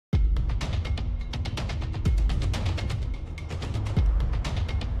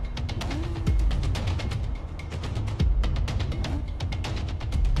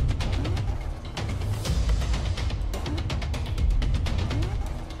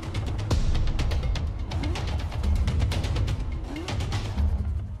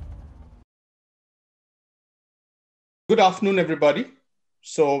Good afternoon, everybody.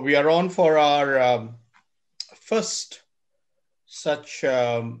 So we are on for our first such,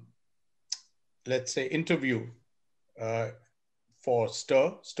 let's say, interview for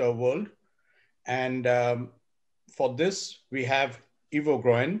Stir World. And for this, we have Ivo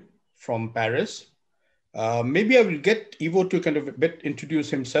Groen from Paris. Maybe I will get Ivo to kind of a bit introduce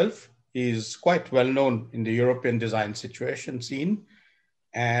himself. He's quite well known in the European design situation scene.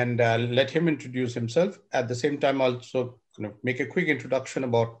 And let him introduce himself. At the same time, also kind of make a quick introduction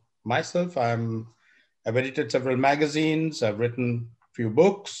about myself. I've edited several magazines. I've written a few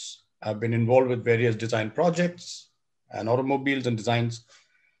books. I've been involved with various design projects and automobiles and designs.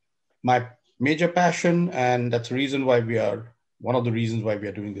 My major passion, and that's the reason why one of the reasons why we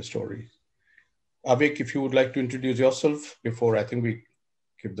are doing this story. Avik, if you would like to introduce yourself before I think we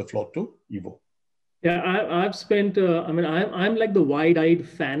give the floor to Ivo. Yeah, I've spent. I'm like the wide-eyed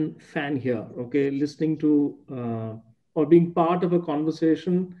fan here. Okay, listening to or being part of a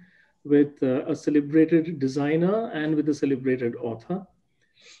conversation with a celebrated designer and with a celebrated author.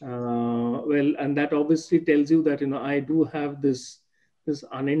 And that obviously tells you that I do have this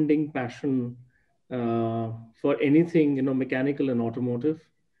unending passion for anything mechanical and automotive.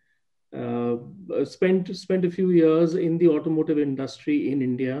 Spent a few years in the automotive industry in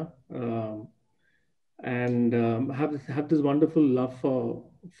India. And have this wonderful love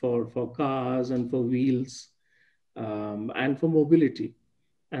for cars and for wheels and for mobility,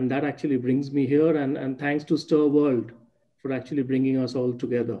 and that actually brings me here. And thanks to Stir World for actually bringing us all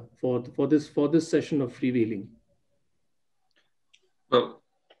together for this session of freewheeling. Well,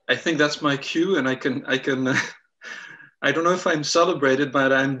 I think that's my cue, and I can. I don't know if I'm celebrated,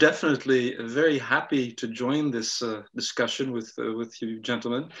 but I'm definitely very happy to join this discussion with you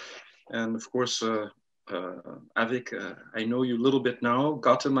gentlemen, and of course. Avik, I know you a little bit now.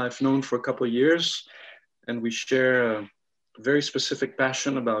 Gautam, I've known for a couple of years, and we share a very specific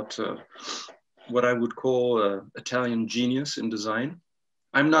passion about what I would call Italian genius in design.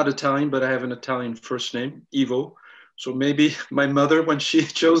 I'm not Italian, but I have an Italian first name, Ivo. So maybe my mother, when she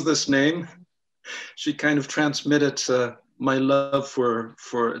chose this name, she kind of transmitted my love for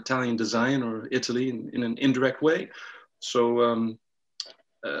Italian design or Italy in an indirect way. So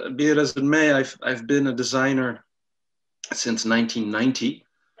be it as it may, I've been a designer since 1990.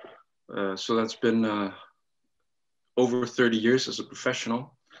 So that's been over 30 years as a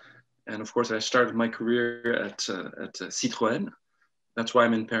professional. And of course, I started my career at Citroën. That's why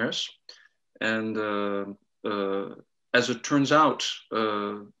I'm in Paris. And as it turns out,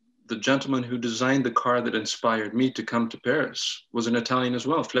 the gentleman who designed the car that inspired me to come to Paris was an Italian as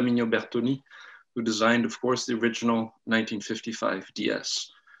well, Flaminio Bertoni, who designed, of course, the original 1955 DS.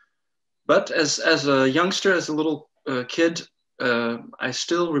 But as a youngster, as a little kid, I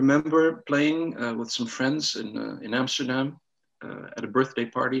still remember playing with some friends in Amsterdam at a birthday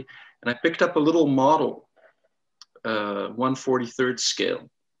party, and I picked up a little model, 1/43rd scale,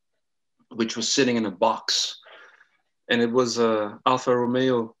 which was sitting in a box, and it was a Alfa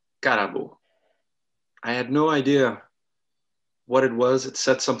Romeo Carabo. I had no idea what it was. It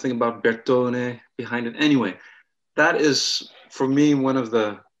said something about Bertone behind it. Anyway, that is for me one of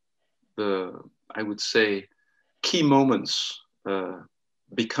the I would say key moments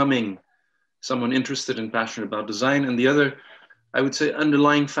becoming someone interested and passionate about design. And the other, I would say,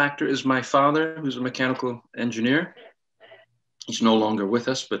 underlying factor is my father, who's a mechanical engineer. He's no longer with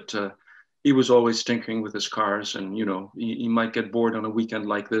us, but he was always tinkering with his cars, and he might get bored on a weekend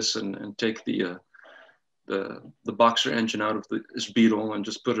like this and take the boxer engine out of his Beetle and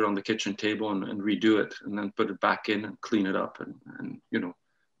just put it on the kitchen table and redo it, and then put it back in and clean it up, and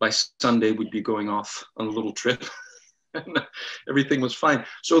by Sunday we'd be going off on a little trip. And everything was fine.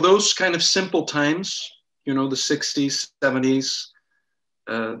 So those kind of simple times, the 60s, 70s,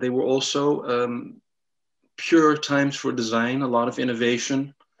 they were also pure times for design, a lot of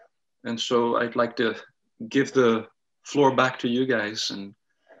innovation. And so I'd like to give the floor back to you guys, and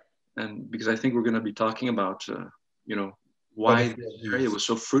because I think we're going to be talking about, why this area was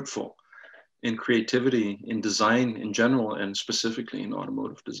so fruitful in creativity, in design in general, and specifically in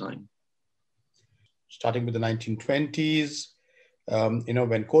automotive design. Starting with the 1920s,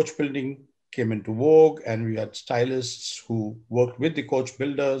 when coach building came into vogue, and we had stylists who worked with the coach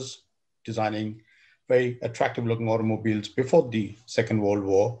builders, designing very attractive looking automobiles before the Second World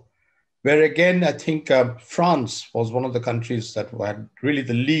War, where again, I think France was one of the countries that had really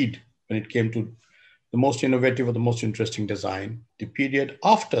the lead when it came to the most innovative or the most interesting design. The period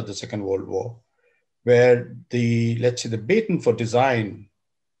after the Second World War, where the baton for design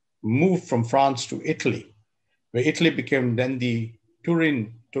moved from France to Italy, where Italy became then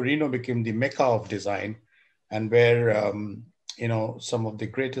Torino became the mecca of design. and where some of the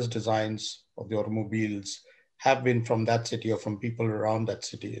greatest designs of the automobiles have been from that city or from people around that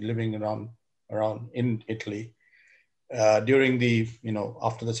city, living around in Italy during the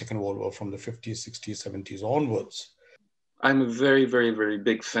after the Second World War, from the 50s, 60s, 70s onwards. I'm a very, very, very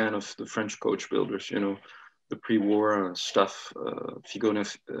big fan of the French coach builders. The pre-war stuff, Figoni,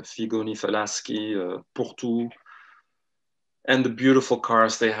 Falaschi, Porto, and the beautiful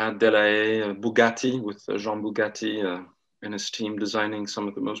cars they had, Delahaye, Bugatti, with Jean Bugatti and his team designing some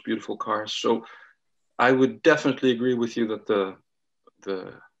of the most beautiful cars. So I would definitely agree with you that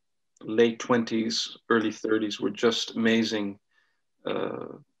the late 20s, early 30s were just amazing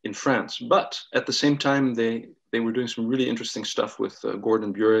in France. But at the same time, they were doing some really interesting stuff with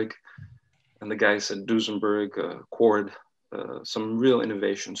Gordon Burig and the guys at Duesenberg, Cord, some real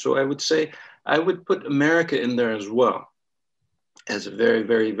innovation. So I would say I would put America in there as well as a very,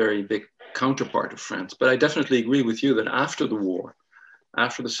 very, very big counterpart of France. But I definitely agree with you that after the war,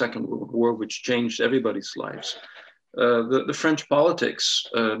 after the Second World War, which changed everybody's lives, the French politics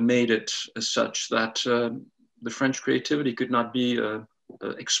made it as such that the French creativity could not be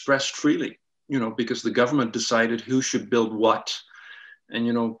expressed freely, because the government decided who should build what.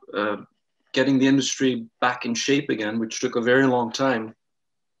 And, getting the industry back in shape again, which took a very long time.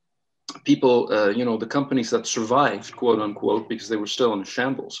 People, the companies that survived, quote unquote, because they were still in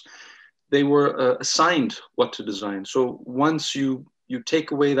shambles, they were assigned what to design. So once you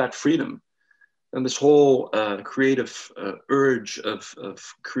take away that freedom, and this whole creative urge of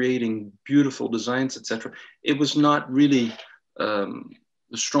creating beautiful designs, etc., it was not really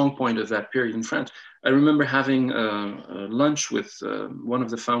the strong point of that period in France. I remember having lunch with one of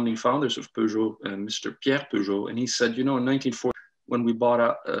the founding fathers of Peugeot, Mr. Pierre Peugeot, and he said, in 1940, when we brought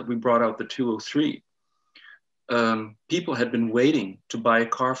out the 203, people had been waiting to buy a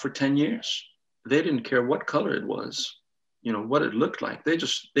car for 10 years. They didn't care what color it was, what it looked like.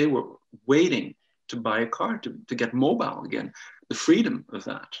 They were waiting to buy a car, to get mobile again, the freedom of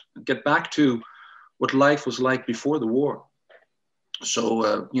that, get back to what life was like before the war.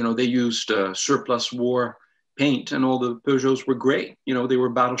 So, they used surplus war paint, and all the Peugeots were gray. They were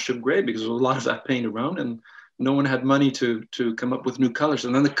battleship gray because there was a lot of that paint around, and no one had money to come up with new colors.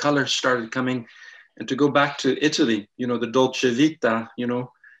 And then the colors started coming. And to go back to Italy, the Dolce Vita,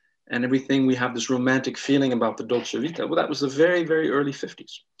 and everything, we have this romantic feeling about the Dolce Vita. Well, that was the very, very early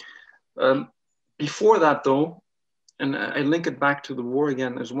 50s. Before that, though, and I link it back to the war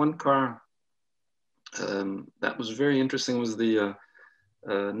again, there's one car that was very interesting, was the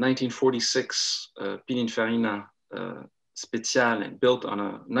 1946 Pininfarina Speciale, built on a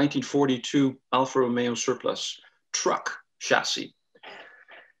 1942 Alfa Romeo surplus truck chassis.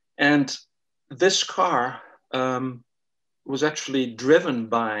 And this car was actually driven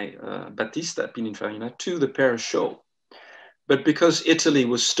by Battista Pininfarina to the Paris show. But because Italy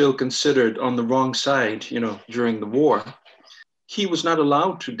was still considered on the wrong side, during the war, he was not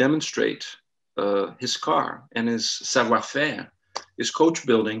allowed to demonstrate his car and his savoir-faire, his coach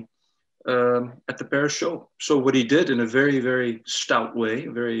building, at the Paris show. So what he did, in a very, very stout way,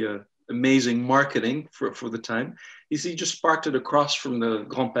 very amazing marketing for the time, is he just parked it across from the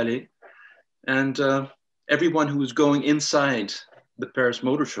Grand Palais. And everyone who was going inside the Paris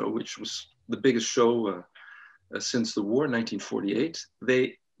Motor Show, which was the biggest show since the war, 1948,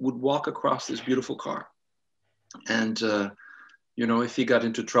 they would walk across this beautiful car. And if he got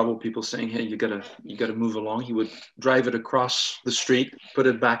into trouble, people saying, "Hey, you gotta move along," he would drive it across the street, put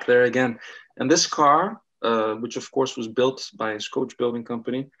it back there again. And this car, which of course was built by his coach building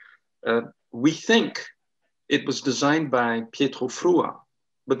company, we think it was designed by Pietro Frua,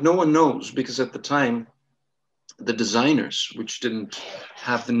 but no one knows, because at the time, the designers, which didn't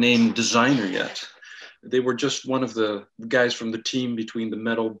have the name designer yet, they were just one of the guys from the team between the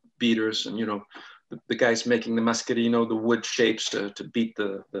metal beaters and, the guys making the mascherino, the wood shapes to beat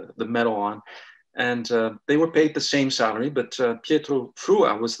the metal on. And they were paid the same salary, but Pietro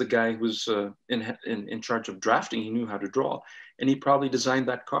Frua was the guy who was in charge of drafting. He knew how to draw, and he probably designed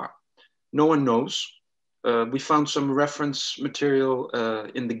that car. No one knows. We found some reference material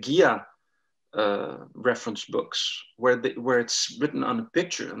in the Ghia reference books where it's written on a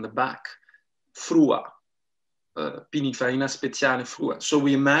picture on the back, Frua, Pininfarina Speciale Frua. So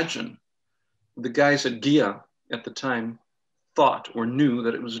we imagine the guys at Ghia at the time thought or knew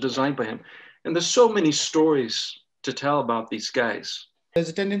that it was designed by him. And there's so many stories to tell about these guys. There's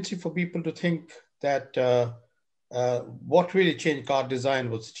a tendency for people to think that what really changed car design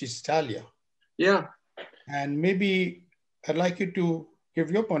was Italia. Yeah. And maybe I'd like you to give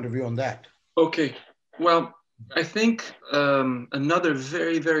your point of view on that. Okay. Well, I think another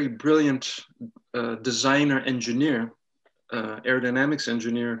very, very brilliant designer engineer, aerodynamics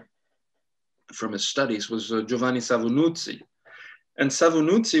engineer from his studies was Giovanni Savonuzzi. And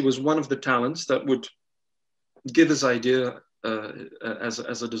Savonuzzi was one of the talents that would give his idea as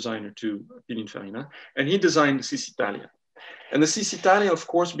a designer to Pininfarina. And he designed the Cisitalia. And the Cisitalia, of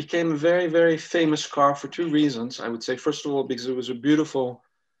course, became a very, very famous car for two reasons. I would say, first of all, because it was a beautiful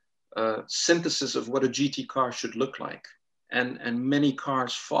synthesis of what a GT car should look like. And many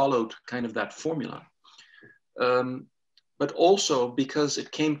cars followed kind of that formula. But also because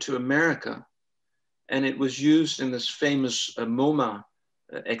it came to America and it was used in this famous MoMA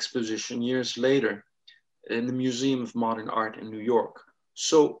exposition years later in the Museum of Modern Art in New York.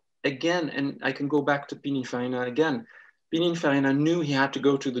 So again, and I can go back to Pininfarina again, Pininfarina knew he had to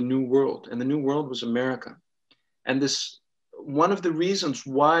go to the New World, and the New World was America. And this, one of the reasons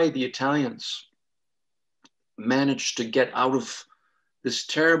why the Italians managed to get out of this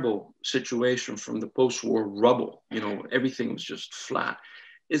terrible situation from the post-war rubble, you know, everything was just flat,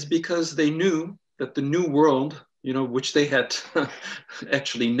 is because they knew that the New World, you know, which they had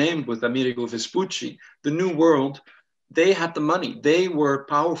actually named with Amerigo Vespucci, the New World, they had the money, they were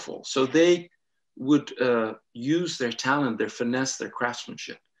powerful. So they would use their talent, their finesse, their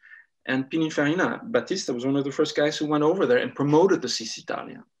craftsmanship. And Pininfarina Battista was one of the first guys who went over there and promoted the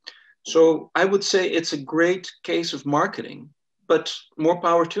Cisitalia. So I would say it's a great case of marketing, but more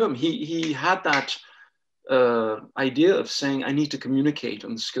power to him. He had that idea of saying, I need to communicate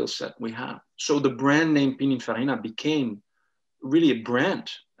on the skill set we have. So the brand name Pininfarina became really a brand,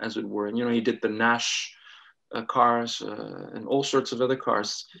 as it were. And, you know, he did the Nash cars and all sorts of other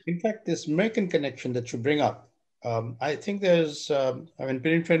cars. In fact, this American connection that you bring up, I think there's, I mean,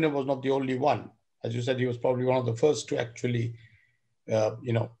 Pininfarina was not the only one. As you said, he was probably one of the first to actually,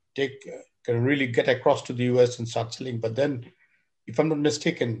 you know, can really get across to the US and start selling. But then, if I'm not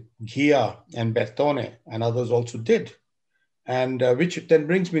mistaken, Ghia and Bertone and others also did. And which then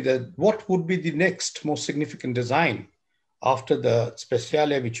brings me to what would be the next most significant design after the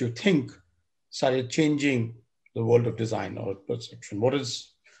Speciale, which you think started changing the world of design or perception? What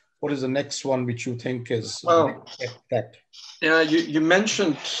is the next one which you think is that? Yeah, you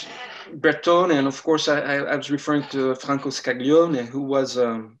mentioned Bertone, and of course I was referring to Franco Scaglione, who was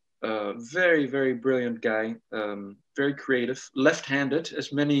a very, very brilliant guy, very creative, left-handed,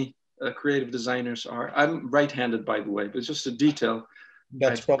 as many creative designers are. I'm right-handed, by the way, but it's just a detail.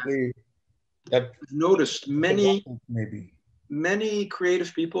 That's probably that. I've noticed maybe many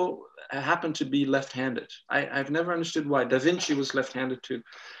creative people happen to be left-handed. I've never understood why. Da Vinci was left-handed too.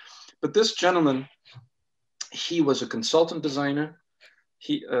 But this gentleman, he was a consultant designer.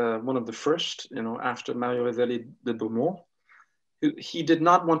 He one of the first, you know, after Mario Revelli de Beaumont. He did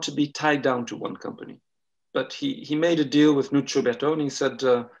not want to be tied down to one company, but he made a deal with Nuccio Bertone. He said,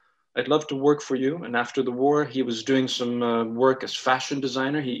 I'd love to work for you. And after the war, he was doing some work as fashion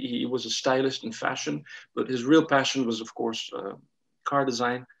designer. He was a stylist in fashion, but his real passion was, of course, car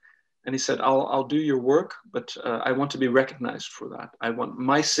design. And he said, I'll do your work, but I want to be recognized for that. I want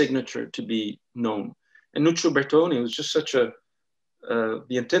my signature to be known. And Nuccio Bertone was just such the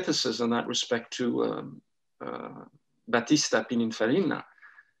antithesis in that respect to Battista Pininfarina.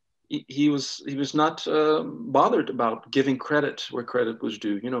 He was not bothered about giving credit where credit was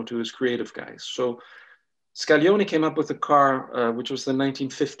due, you know, to his creative guys. So Scaglione came up with a car, which was the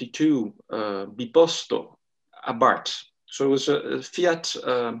 1952 Biposto Abarth. So it was a Fiat,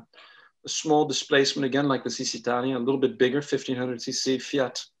 a small displacement, again, like the Cisitalia, a little bit bigger, 1500cc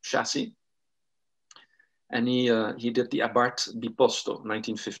Fiat chassis. And he did the Abarth Biposto,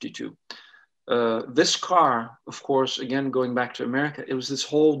 1952. This car, of course, again, going back to America, it was this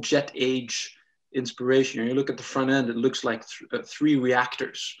whole jet age inspiration. You look at the front end, it looks like three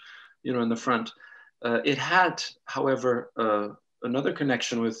reactors, you know, in the front. It had, however, another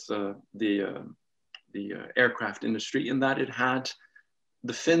connection with the aircraft industry in that it had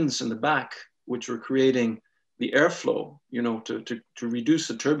the fins in the back, which were creating the airflow, you know, to reduce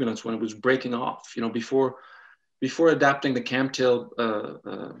the turbulence when it was breaking off, you know, before adapting the camtail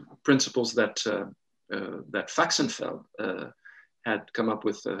principles that Faxenfeld had come up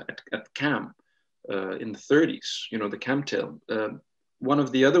with at CAM in the 30s, you know, the camtail. One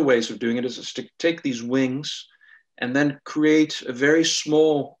of the other ways of doing it is to take these wings and then create a very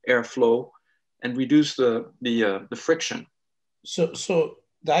small airflow and reduce the friction. So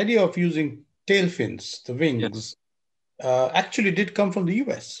the idea of using tail fins, the wings, actually did come from the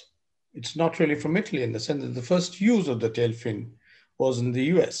US. It's not really from Italy, in the sense that the first use of the tail fin was in the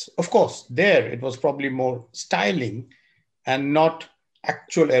US. Of course, there it was probably more styling and not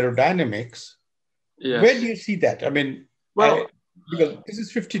actual aerodynamics. Yes. Where do you see that? I mean, because this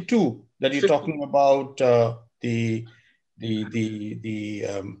is 52. that you're 50, talking about the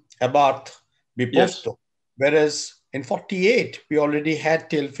Abarth yes, Biposto, whereas in 48 we already had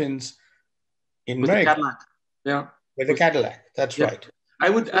tail fins in with the America Cadillac. Yeah, with the with Cadillac. That's yeah. right. I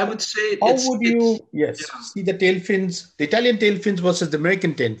So would say how would it's you, yes, yeah. see the tail fins, the Italian tail fins versus the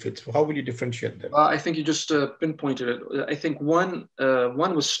American tail fins? How will you differentiate them? I think you just pinpointed it. I think one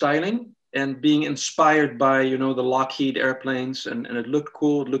was styling and being inspired by the Lockheed airplanes, and it looked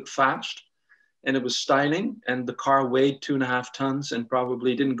cool, it looked fast, and it was styling. And the car weighed 2.5 tons and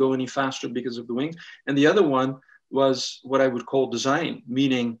probably didn't go any faster because of the wings. And the other one was what I would call design,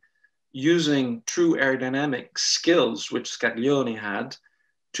 meaning using true aerodynamic skills, which Scaglione had,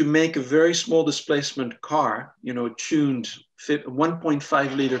 to make a very small displacement car, tuned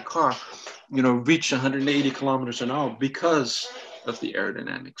 1.5 liter car, reach 180 kilometers an hour because of the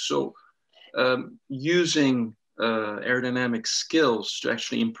aerodynamics. So using aerodynamic skills to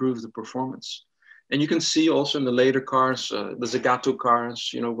actually improve the performance. And you can see also in the later cars, the Zagato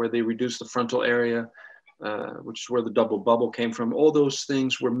cars, where they reduce the frontal area, which is where the double bubble came from. All those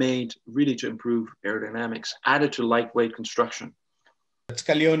things were made really to improve aerodynamics, added to lightweight construction.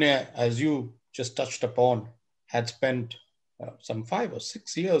 Scaglione, as you just touched upon, had spent some 5 or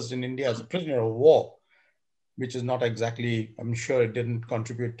 6 years in India as a prisoner of war, which is not exactly, I'm sure it didn't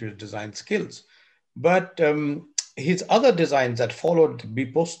contribute to his design skills. But his other designs that followed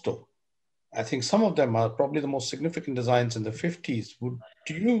Biposto, I think some of them are probably the most significant designs in the 50s.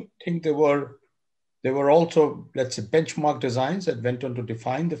 Do you think they were also, let's say, benchmark designs that went on to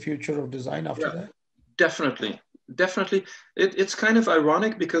define the future of design after that? Definitely. It's kind of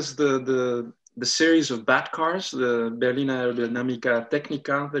ironic because the series of bat cars, the Berliner Aerodynamica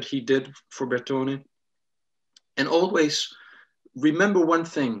Tecnica that he did for Bertone, and always remember one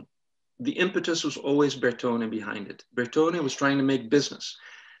thing, the impetus was always Bertone behind it. Bertone was trying to make business.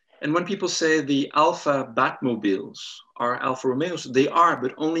 And when people say the Alfa Batmobiles are Alfa Romeos, they are,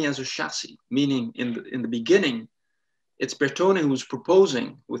 but only as a chassis, meaning in the beginning, it's Bertone who's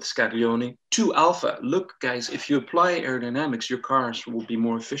proposing with Scaglione to Alfa, look, guys, if you apply aerodynamics, your cars will be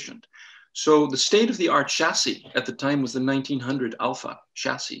more efficient. So the state-of-the-art chassis at the time was the 1900 Alfa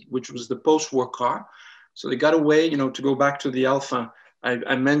chassis, which was the post-war car. So they got away, to go back to the Alfa.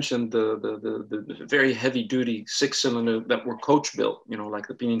 I mentioned the very heavy-duty six-cylinder that were coach-built, like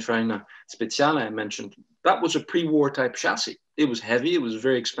the Pininfarina Speciale I mentioned. That was a pre-war type chassis. It was heavy, it was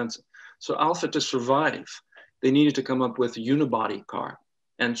very expensive. So Alfa, to survive, they needed to come up with a unibody car.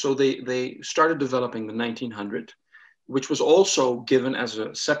 And so they started developing the 1900, which was also given as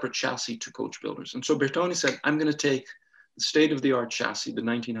a separate chassis to coach builders. And so Bertone said, I'm going to take the state-of-the-art chassis, the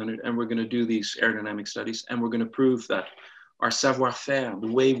 1900, and we're going to do these aerodynamic studies, and we're going to prove that our savoir-faire,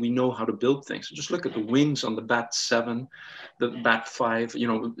 the way we know how to build things. Just look at the wings on the Bat 7, the Bat 5,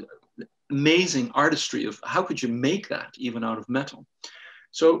 amazing artistry of how could you make that even out of metal.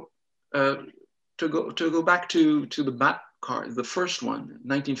 So to go back to the Bat car, the first one,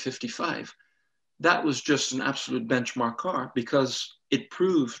 1955, that was just an absolute benchmark car because it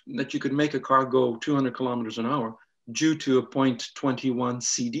proved that you could make a car go 200 kilometers an hour due to a 0.21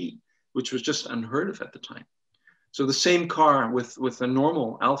 CD, which was just unheard of at the time. So the same car with a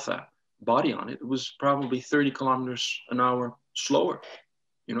normal Alfa body on it, it was probably 30 kilometers an hour slower,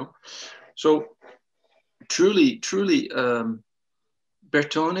 So truly, Nuccio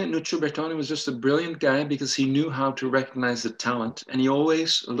Bertone was just a brilliant guy because he knew how to recognize the talent. And he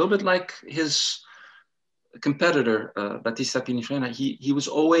always, a little bit like his competitor, Battista Pininfarina, he was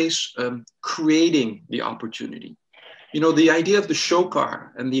always creating the opportunity. The idea of the show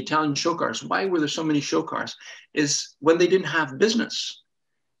car and the Italian show cars, why were there so many show cars, is when they didn't have business,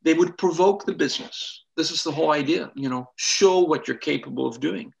 they would provoke the business. This is the whole idea, show what you're capable of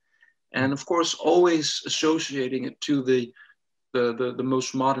doing. And of course, always associating it to the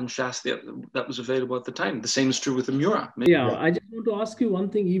most modern chassis that was available at the time. The same is true with the Miura. Yeah, I just want to ask you one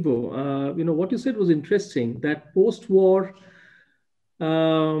thing, Ivo. What you said was interesting, that post-war,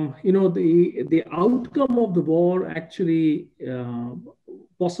 the outcome of the war actually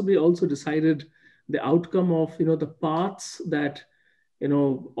possibly also decided the outcome of, the paths that,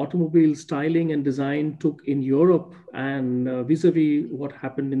 automobile styling and design took in Europe and vis-a-vis what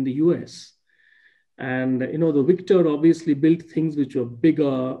happened in the US. And, the Victor obviously built things which were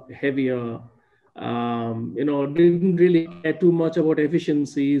bigger, heavier, didn't really care too much about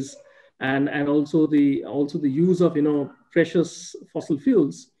efficiencies and also the use of, precious fossil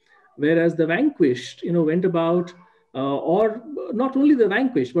fuels. Whereas the vanquished, went about, or not only the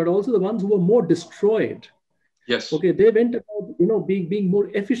vanquished, but also the ones who were more destroyed. Yes. Okay, they went about, being more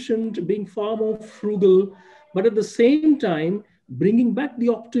efficient, being far more frugal, but at the same time, bringing back the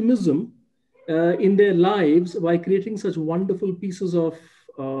optimism in their lives by creating such wonderful pieces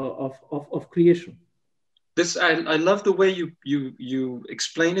of creation. This I love the way you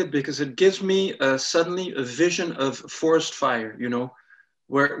explain it, because it gives me suddenly a vision of forest fire, you know,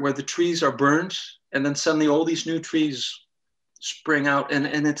 where the trees are burned and then suddenly all these new trees spring out,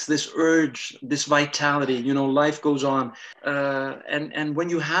 and it's this urge, this vitality, you know, life goes on. And when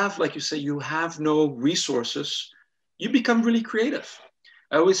you have, like you say, you have no resources, you become really creative.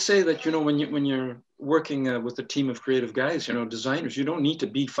 I always say that, you know, when you're working with a team of creative guys, you know, designers, you don't need to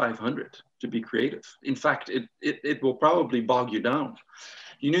be 500 to be creative. In fact, it will probably bog you down.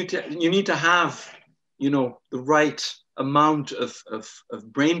 You need to have, you know, the right amount of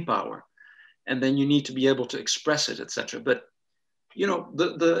brain power, and then you need to be able to express it, etc. But you know,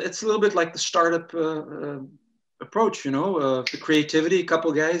 it's a little bit like the startup approach. You know, the creativity. A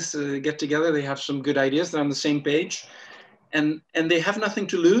couple guys get together, they have some good ideas, they're on the same page, and they have nothing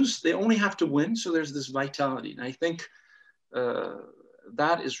to lose. They only have to win. So there's this vitality, and I think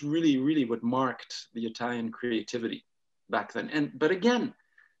that is really what marked the Italian creativity back then. But again,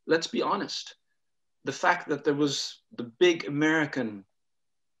 let's be honest. The fact that there was the big American,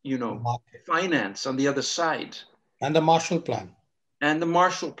 you know, finance on the other side, and the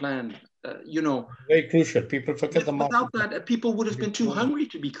Marshall Plan, you know, very crucial. People forget the Marshall without that, people would have been too hungry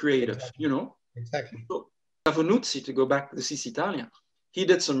to be creative. Exactly. You know. Exactly. So Savonuzzi, to go back to the Sicilian, he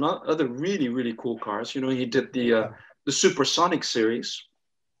did some other really cool cars. You know, he did the Supersonic series.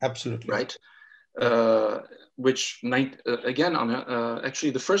 Absolutely. Right. Which again on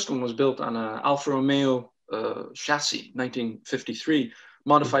actually the first one was built on a Alfa Romeo chassis, 1953,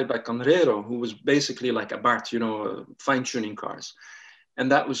 modified by Conrero, who was basically like a Bart, you know, fine-tuning cars.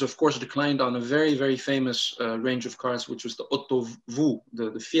 And that was, of course, declined on a very famous range of cars, which was the Otto V,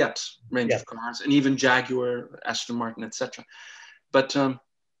 the Fiat range of cars, and even Jaguar, Aston Martin, etc. But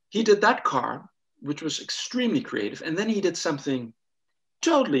he did that car, which was extremely creative. And then he did something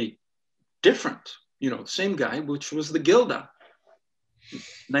totally different, you know, same guy, which was the Gilda,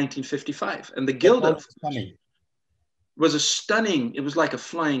 1955. And the Gilda was a stunning, it was like a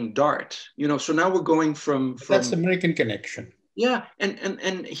flying dart, you know. So now we're going from that's American connection. Yeah,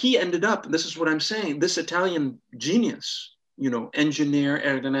 and he ended up, this is what I'm saying, this Italian genius, you know, engineer,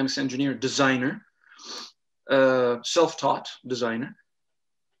 aerodynamics engineer, designer, self-taught designer.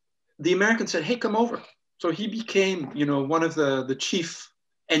 The American said, hey, come over. So he became, you know, one of the chief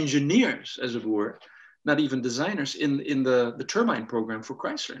engineers, as it were, not even designers, in the turbine program for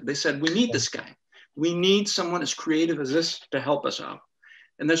Chrysler. They said, we need this guy. We need someone as creative as this to help us out.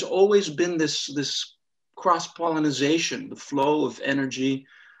 And there's always been this cross-pollination, the flow of energy,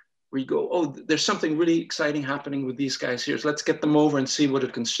 where you go, oh, there's something really exciting happening with these guys here. So let's get them over and see what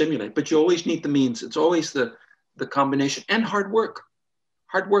it can stimulate. But you always need the means. It's always the combination, and hard work.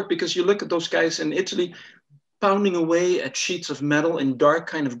 Hard work, because you look at those guys in Italy pounding away at sheets of metal in dark,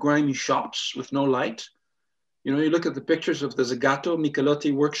 kind of grimy shops with no light. You know, you look at the pictures of the Zagato,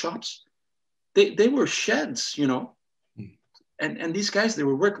 Michelotti workshops. They were sheds, you know. And these guys, they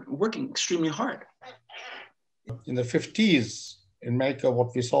were working extremely hard. In the 50s, in America,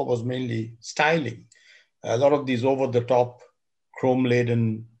 what we saw was mainly styling. A lot of these over-the-top,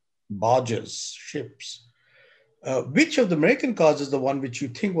 chrome-laden barges, ships. Which of the American cars is the one which you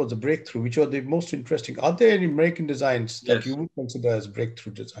think was a breakthrough? Which are the most interesting? Are there any American designs that you would consider as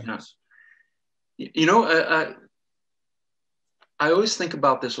breakthrough designs? Yeah. You know, I always think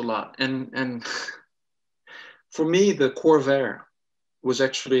about this a lot. And for me, the Corvair was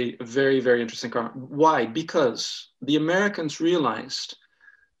actually a very interesting car. Why? Because the Americans realized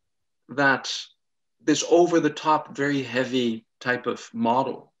that this over-the-top, very heavy type of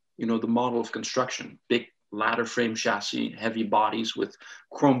model, you know, the model of construction, big ladder frame chassis, heavy bodies with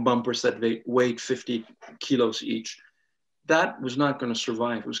chrome bumpers that weighed 50 kilos each, that was not going to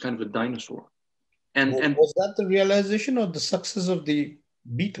survive. It was kind of a dinosaur. And was that the realization or the success of the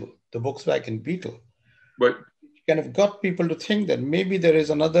Beetle, the Volkswagen Beetle? But kind of got people to think that maybe there is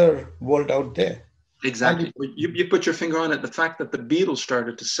another world out there. Exactly. You put your finger on it. The fact that the Beetle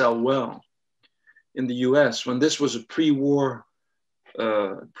started to sell well in the US when this was a pre-war,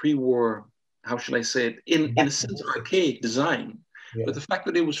 how should I say it, in a sense, archaic design. Yeah. But the fact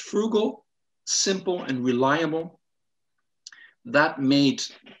that it was frugal, simple, and reliable, that made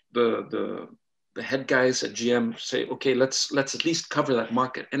the head guys at GM say, okay, let's at least cover that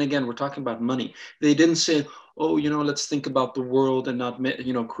market. And again, we're talking about money. They didn't say, oh, you know, let's think about the world and not,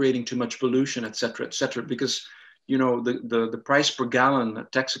 you know, creating too much pollution, et cetera, because, you know, the price per gallon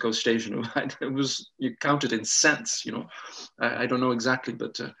at Texaco station, it was, you counted in cents, you know, I don't know exactly,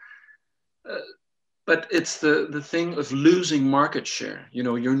 but But it's the thing of losing market share. You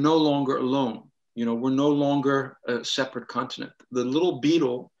know, you're no longer alone. You know, we're no longer a separate continent. The little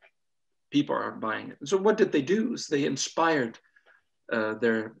Beetle, people are buying it. So what did they do? Is they inspired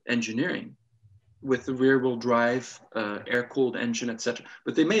their engineering with the rear-wheel drive, air-cooled engine, etc.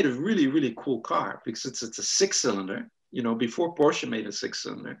 But they made a really, really cool car because it's a six-cylinder. You know, before Porsche made a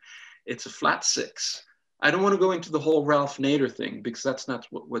six-cylinder, it's a flat six. I don't want to go into the whole Ralph Nader thing because that's not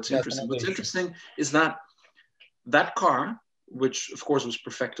what's interesting. What's interesting is that that car, which of course was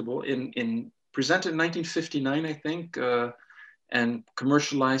perfectible, presented in 1959, I think, and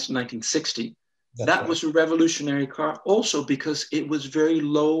commercialized in 1960. That was a revolutionary car also because it was very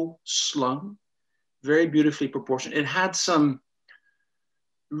low slung, very beautifully proportioned. It had some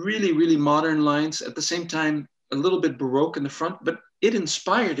really, really modern lines, at the same time, a little bit Baroque in the front, but it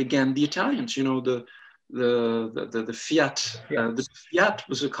inspired, again, the Italians, you know, the Fiat. The Fiat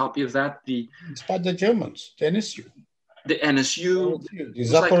was a copy of that. Inspired the Germans, the NSU. The NSU. The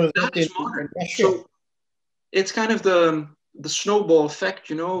like, that is modern. So it's kind of the snowball effect,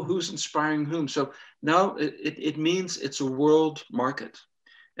 you know, who's inspiring whom. So now it means it's a world market.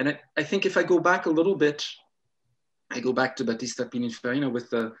 And I think if I go back a little bit, I go back to Battista Pininfarina with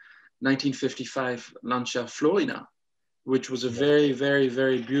the 1955 Lancia Florida, which was a very, very,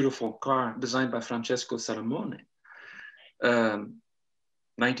 very beautiful car designed by Francesco Salamone.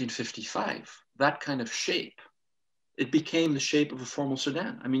 1955, that kind of shape, it became the shape of a formal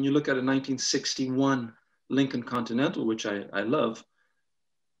sedan. I mean, you look at a 1961 Lincoln Continental, which I love,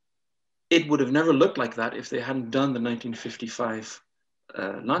 it would have never looked like that if they hadn't done the 1955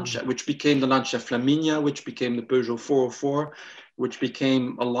 Lancia, which became the Lancia Flaminia, which became the Peugeot 404, which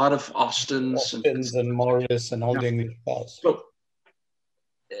became a lot of Austins and Morris and all the English cars. So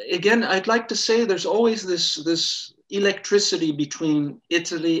again, I'd like to say there's always this electricity between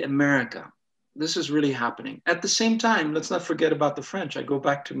Italy and America. This is really happening. At the same time, let's not forget about the French. I go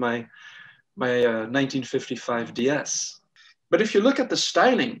back to my 1955 DS. But if you look at the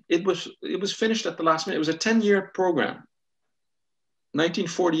styling, it was finished at the last minute. It was a 10-year program.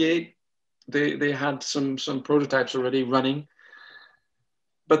 1948, they had some prototypes already running.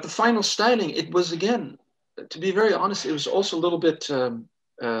 But the final styling, it was, again, to be very honest, it was also a little bit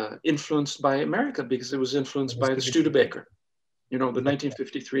influenced by America because it was influenced by the Studebaker, you know, the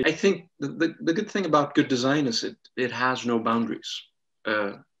 1953. I think the good thing about good design is it has no boundaries,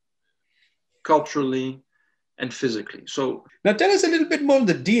 culturally and physically. So now tell us a little bit more on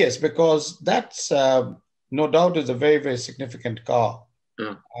the DS, because that's no doubt is a very, very significant car.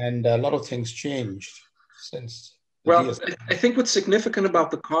 Yeah. And a lot of things changed since. Well, DS. I think what's significant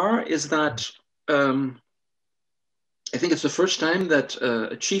about the car is that I think it's the first time that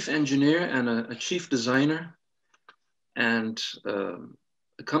a chief engineer and a chief designer and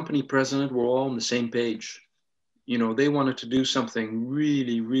a company president were all on the same page. You know, they wanted to do something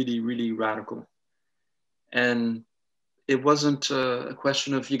really, really, really radical. And it wasn't a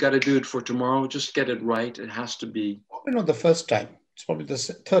question of you got to do it for tomorrow, just get it right. It has to be. Probably not the first time. It's probably the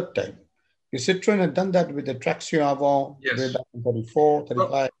third time. Citroën had done that with the Traction Avant way back in 34,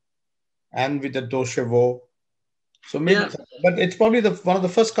 35, and with the Deux Chevaux. So maybe, but it's probably one of the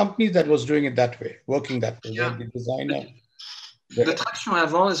first companies that was doing it that way, working that way. Yeah. The designer. The Traction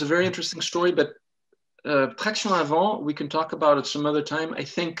Avant is a very interesting story, but Traction Avant, we can talk about it some other time. I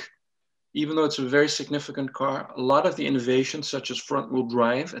think, even though it's a very significant car, a lot of the innovations, such as front-wheel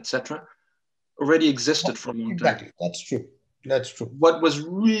drive, etc., already existed for a long time. Exactly, that's true. That's true. What was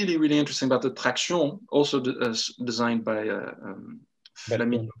really, really interesting about the Traction, also designed by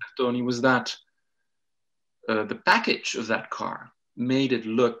Flaminio Bertoni, was that the package of that car made it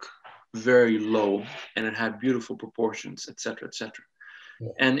look very low, and it had beautiful proportions, etc., etc. Yeah.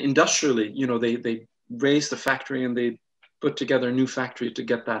 And industrially, you know, they raised the factory and they put together a new factory to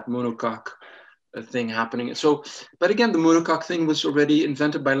get that monocoque thing happening. So, but again, the monocoque thing was already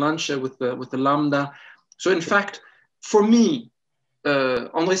invented by Lancia with the Lambda. So in fact, for me,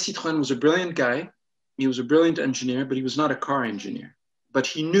 André Citroën was a brilliant guy. He was a brilliant engineer, but he was not a car engineer. But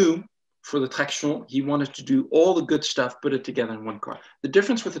he knew for the Traction, he wanted to do all the good stuff, put it together in one car. The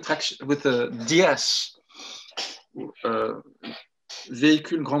difference with the DS,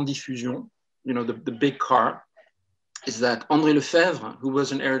 Véhicule Grande Diffusion, you know, the big car, is that André Lefebvre, who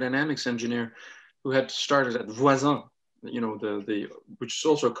was an aerodynamics engineer, who had started at Voisin, you know, which is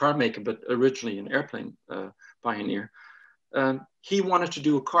also a car maker, but originally an airplane pioneer. He wanted to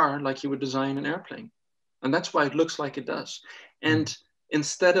do a car like he would design an airplane. And that's why it looks like it does. And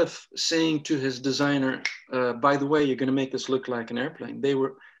instead of saying to his designer, by the way, you're going to make this look like an airplane,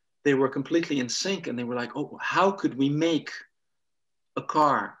 they were completely in sync, and they were like, oh, how could we make a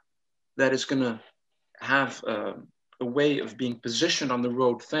car that is going to have a way of being positioned on the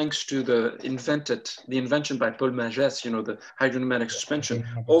road thanks to the invention by Paul Magès, you know, the hydrodynamic suspension,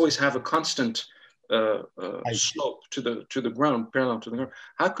 always have a constant slope to the ground, parallel to the ground.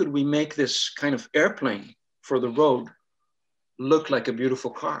 How could we make this kind of airplane for the road look like a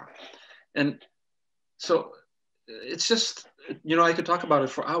beautiful car? And so it's just, you know, I could talk about it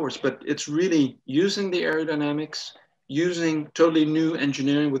for hours, but it's really using the aerodynamics, using totally new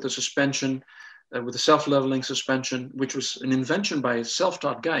engineering with the suspension, with a self-leveling suspension, which was an invention by a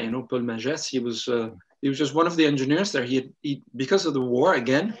self-taught guy. You know, Paul Magès, he was just one of the engineers there. He because of the war,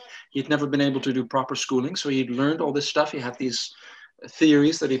 again, he'd never been able to do proper schooling. So he'd learned all this stuff. He had these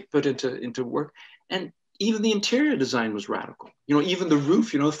theories that he put into work. And even the interior design was radical. You know, even the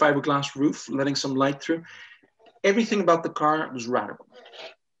roof, you know, the fiberglass roof, letting some light through. Everything about the car was radical.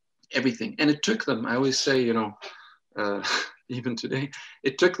 Everything. And it took them, I always say, you know, even today,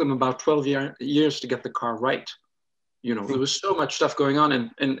 it took them about 12 years to get the car right. You know, there was so much stuff going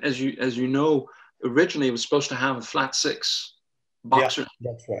on. And as you know, originally it was supposed to have a flat six boxer.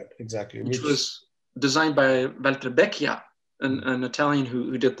 Yeah, that's right, exactly. Which was designed by Valtrebecchia, an Italian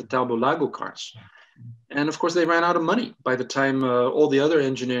who did the Talbot Lago cars. And of course, they ran out of money by the time all the other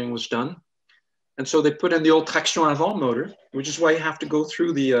engineering was done. And so they put in the old traction avant motor, which is why you have to go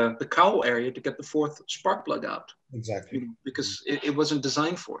through the cowl area to get the fourth spark plug out. Exactly. You know, because it wasn't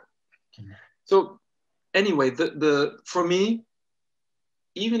designed for it. Mm-hmm. So anyway, for me,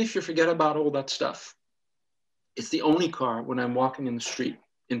 even if you forget about all that stuff, it's the only car when I'm walking in the street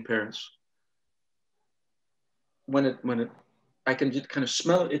in Paris, I can just kind of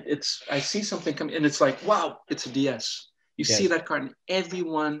smell it. I see something come and it's like, wow, it's a DS. You see that car and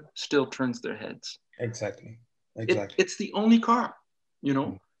everyone still turns their heads. Exactly. It's the only car, you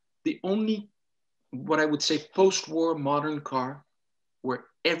know, the only, what I would say, post-war modern car where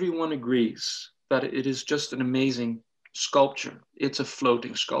everyone agrees that it is just an amazing sculpture. It's a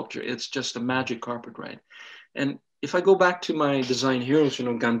floating sculpture. It's just a magic carpet ride. And if I go back to my design heroes, you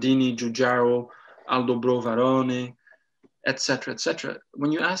know, Gandini, Giugiaro, Aldo Brovarone, etc.,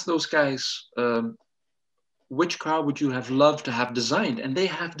 when you ask those guys, which car would you have loved to have designed? And they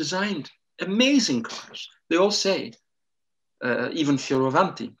have designed amazing cars. They all say, even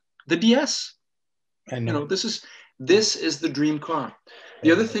Fioravanti, the DS. I know. You know, this is the dream car.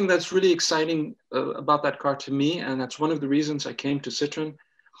 The other thing that's really exciting about that car to me, and that's one of the reasons I came to Citroën,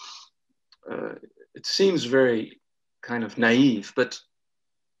 it seems very kind of naive, but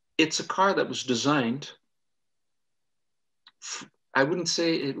it's a car that was designed, I wouldn't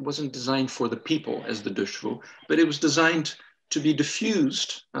say it wasn't designed for the people as the deux chevaux, but it was designed to be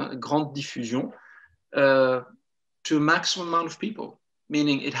diffused, grande diffusion, to a maximum amount of people,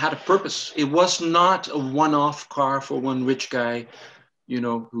 meaning it had a purpose. It was not a one-off car for one rich guy, you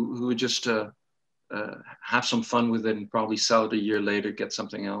know, who would just have some fun with it and probably sell it a year later, get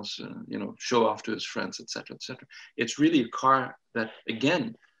something else, you know, show off to his friends, etc., etc. It's really a car that,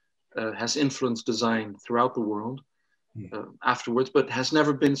 again, has influenced design throughout the world afterwards, but has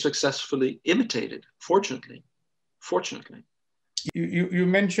never been successfully imitated, fortunately. You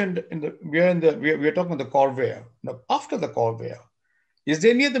mentioned we're talking about the Corvair. Now, after the Corvair, is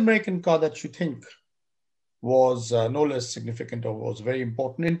there any other American car that you think was no less significant or was very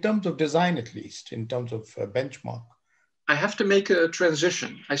important in terms of design, at least in terms of benchmark? I have to make a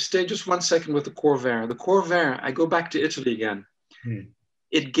transition. I stay just 1 second with the Corvair. The Corvair, I go back to Italy again.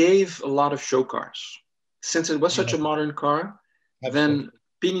 It gave a lot of show cars. Since it was such a modern car, then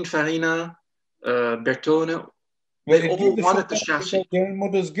Pininfarina, Bertone, they all wanted the chassis. General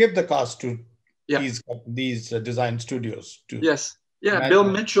Motors gave the cars to these design studios too. Yes. Yeah, Bill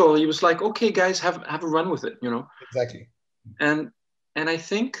Mitchell, he was like, okay, guys, have a run with it, you know. Exactly. And I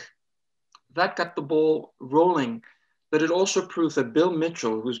think that got the ball rolling, but it also proved that Bill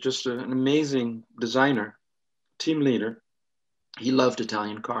Mitchell, who's just an amazing designer, team leader, he loved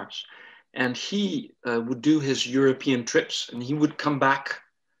Italian cars. And he would do his European trips and he would come back,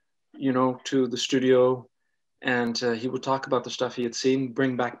 you know, to the studio and he would talk about the stuff he had seen,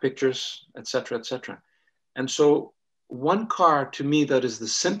 bring back pictures, etc., etc. And so one car to me that is the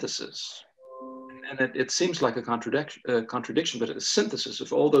synthesis, and it seems like a contradiction, but a synthesis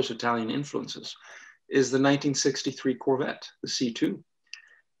of all those Italian influences is the 1963 Corvette, the C2.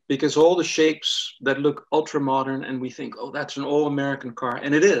 Because all the shapes that look ultra modern and we think, oh, that's an all American car.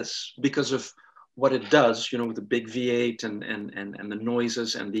 And it is because of what it does, you know, with the big V8 and the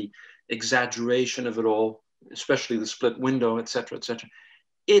noises and the exaggeration of it all, especially the split window, et cetera, et cetera.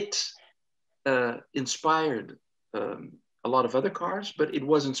 It inspired a lot of other cars, but it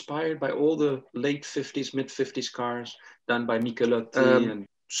was inspired by all the late 50s, mid 50s cars done by Michelotti and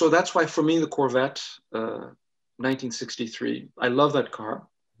so that's why for me, the Corvette, 1963, I love that car.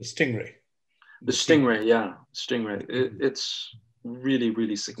 The Stingray. The Stingray, yeah, Stingray. It's really,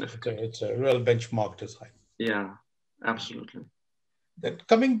 really significant. It's a real benchmark design. Yeah, absolutely. Then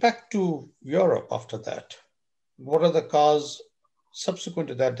coming back to Europe after that, what are the cars subsequent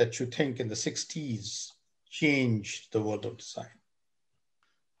to that that you think in the 60s changed the world of design?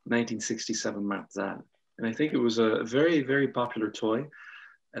 1967 Marzal. And I think it was a very, very popular toy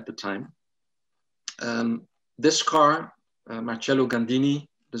at the time. This car, Marcello Gandini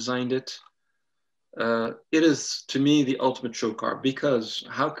designed it. It is, to me, the ultimate show car, because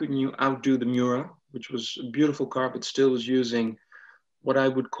how can you outdo the Miura, which was a beautiful car, but still was using what I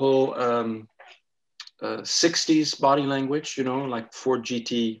would call 60s body language, you know, like Ford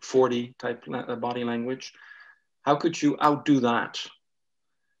GT40 type body language. How could you outdo that?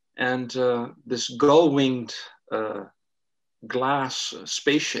 And this gull-winged glass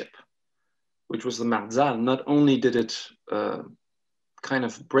spaceship, which was the Marzal, not only did it kind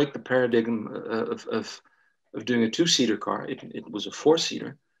of break the paradigm of doing a two-seater car, it was a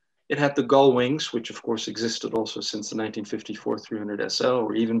four-seater. It had the gull wings, which of course existed also since the 1954 300 SL,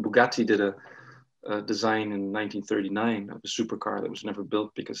 or even Bugatti did a design in 1939 of a supercar that was never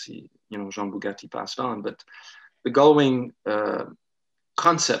built because Jean Bugatti passed on. But the gull wing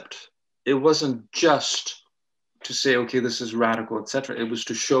concept, it wasn't just to say, okay, this is radical, etc. It was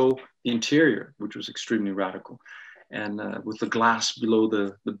to show the interior, which was extremely radical, and with the glass below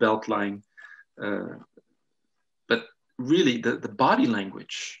the belt line. But really, the body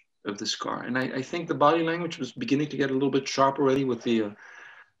language of this car, and I think the body language was beginning to get a little bit sharp already with the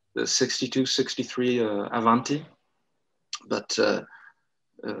 62, 63 Avanti. But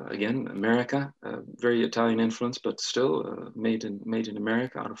again, America, very Italian influence, but still made in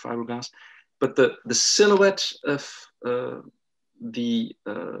America out of fiberglass. But the silhouette of the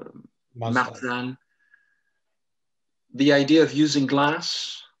Marzal, the idea of using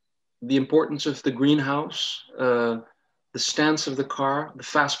glass, the importance of the greenhouse, the stance of the car, the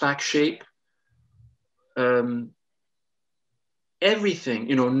fastback shape, everything,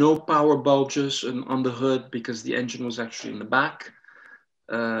 no power bulges on the hood because the engine was actually in the back.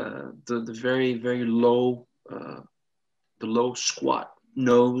 The very, very low, the low squat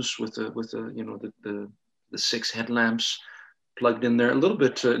nose with the 6 headlamps plugged in there, a little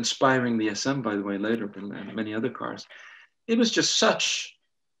bit inspiring the SM, by the way, later, and many other cars. It was just such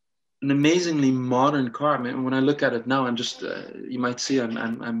an amazingly modern car. I mean, when I look at it now, I'm just, you might see,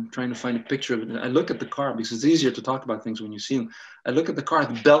 I'm trying to find a picture of it. I look at the car because it's easier to talk about things when you see them. I look at the car,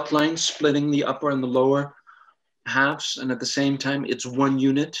 the belt line splitting the upper and the lower halves, and at the same time, it's one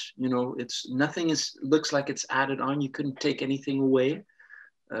unit. It's nothing looks like it's added on. You couldn't take anything away.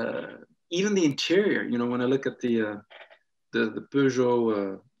 Even the interior, when I look at the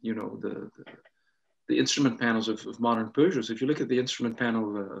Peugeot, the instrument panels of modern Peugeots, if you look at the instrument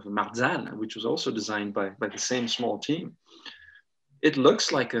panel of Marzal, which was also designed by the same small team, it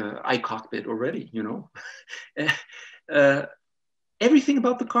looks like an iCockpit already, everything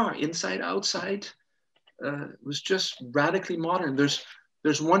about the car, inside, outside, was just radically modern.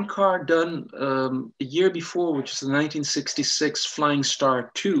 There's one car done a year before, which is the 1966 Flying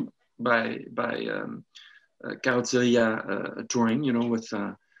Star 2 by Carrozzeria Touring, with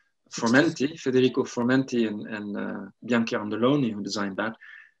Federico Formenti and Bianchi Andoloni, who designed that,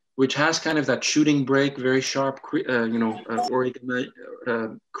 which has kind of that shooting brake, very sharp,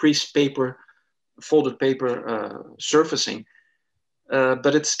 creased paper, folded paper surfacing.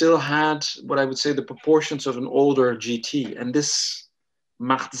 But it still had what I would say the proportions of an older GT. And this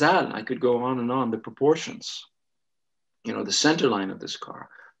Marzal, I could go on and on, the proportions, the center line of this car,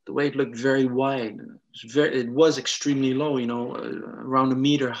 the way it looked very wide, it was extremely low, around a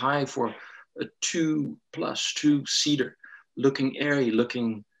meter high for a 2+2 seater, looking airy,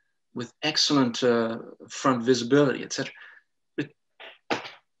 looking with excellent front visibility, etc.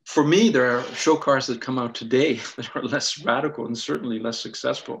 For me, there are show cars that come out today that are less radical and certainly less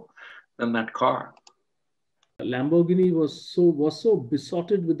successful than that car. Lamborghini was so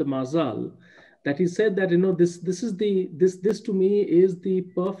besotted with the Marzal that he said that this to me is the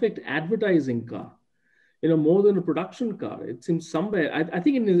perfect advertising car, more than a production car. It seems somewhere, I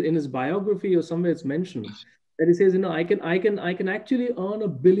think in his biography or somewhere it's mentioned that he says, I can actually earn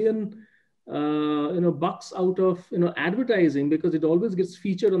 $1 billion bucks out of advertising, because it always gets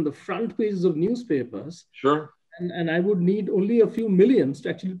featured on the front pages of newspapers. Sure. And I would need only a few millions to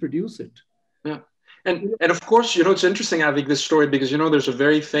actually produce it. Yeah. And of course, it's interesting, Avik, this story, because, there's a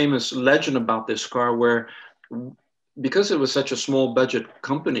very famous legend about this car where, because it was such a small budget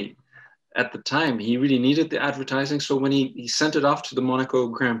company, at the time. He really needed the advertising. So when he sent it off to the Monaco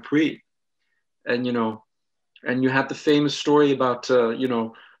Grand Prix, and and you had the famous story about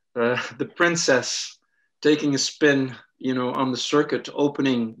the princess taking a spin, on the circuit,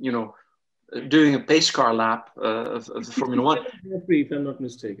 opening, doing a pace car lap of the Formula One. Grand Prix, if I'm not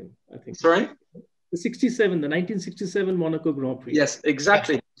mistaken, I think. Sorry? The 1967 Monaco Grand Prix. Yes,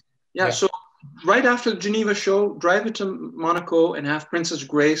 exactly. Yeah. So right after the Geneva show, drive it to Monaco and have Princess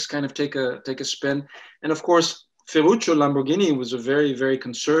Grace kind of take a spin. And of course, Ferruccio Lamborghini was a very, very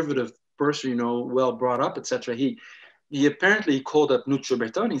conservative person, well brought up, etc. He apparently called up Nuccio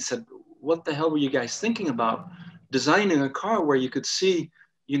Bertoni and said, "What the hell were you guys thinking about designing a car where you could see,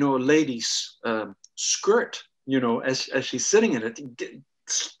 a lady's skirt, as she's sitting in it?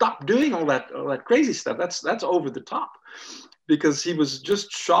 Stop doing all that crazy stuff. That's over the top." Because he was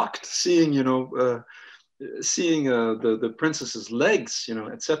just shocked seeing, the princess's legs,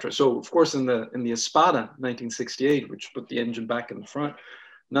 etc. So of course, in the Espada 1968, which put the engine back in the front,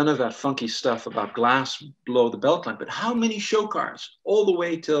 none of that funky stuff about glass below the belt line. But how many show cars all the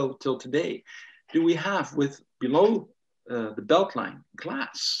way till today do we have with below the belt line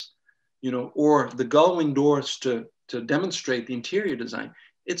glass, or the gullwing doors to demonstrate the interior design?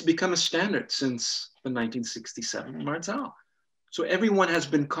 It's become a standard since the 1967 Marzal. So everyone has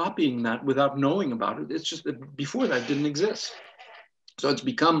been copying that without knowing about it. It's just that before that didn't exist. So it's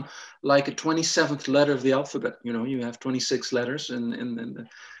become like a 27th letter of the alphabet. You have 26 letters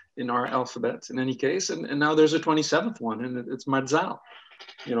in our alphabet in any case. And now there's a 27th one, and it's Marzal,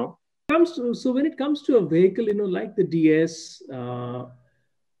 So when it comes to a vehicle, like the DS,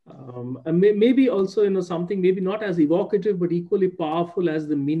 maybe also, something maybe not as evocative, but equally powerful as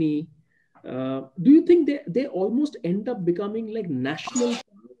the Mini, do you think they almost end up becoming like national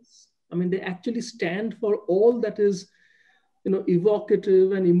cars? I mean, they actually stand for all that is,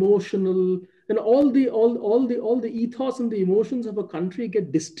 evocative and emotional, and all the ethos and the emotions of a country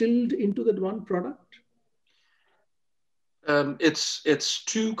get distilled into that one product? It's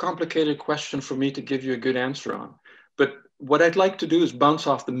too complicated question for me to give you a good answer on. But what I'd like to do is bounce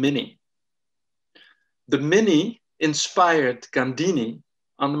off the Mini. The Mini inspired Gandini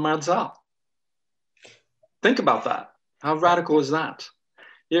on the Marzal. Think about that. How radical is that?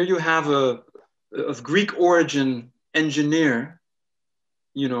 Here you have a Greek origin engineer,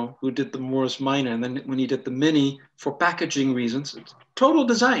 who did the Morris Minor, and then when he did the Mini for packaging reasons, it's total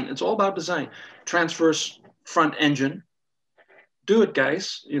design. It's all about design. Transverse front engine. Do it,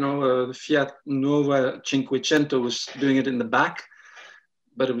 guys. The Fiat Nova Cinquecento was doing it in the back,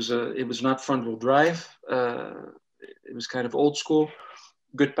 but it was not front wheel drive. It was kind of old school.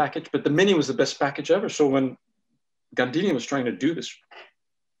 Good package, but the Mini was the best package ever. So when Gandini was trying to do this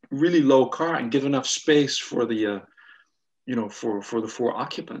really low car and give enough space for the for the 4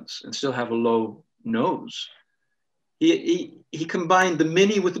 occupants and still have a low nose, he combined the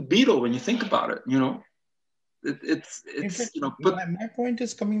Mini with the Beetle. When you think about it, it's my point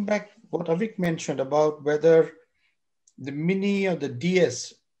is coming back what Avik mentioned about whether the Mini or the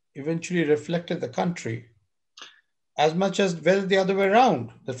DS eventually reflected the country, as much as whether the other way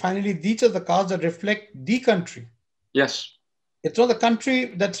around, that finally these are the cars that reflect the country. Yes. It's not the country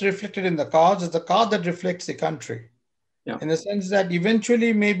that's reflected in the cars, it's the car that reflects the country. Yeah. In the sense that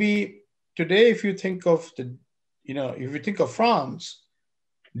eventually maybe today, if you think of if you think of France,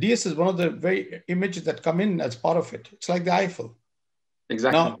 DS is one of the very images that come in as part of it. It's like the Eiffel.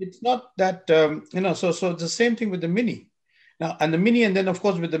 Exactly. Now, it's not that, so it's the same thing with the Mini. Now, and the Mini, and then of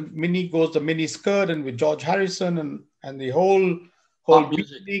course with the Mini goes the Mini skirt, and with George Harrison and the whole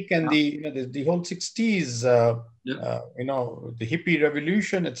music and the whole 60s, the hippie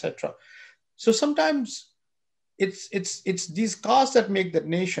revolution, etc. So sometimes it's these cars that make that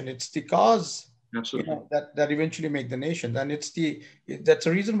nation. It's the cars that eventually make the nation, and that's the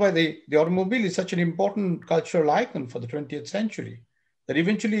reason why the automobile is such an important cultural icon for the 20th century. That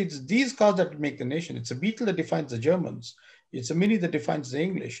eventually it's these cars that make the nation. It's a Beetle that defines the Germans. It's a Mini that defines the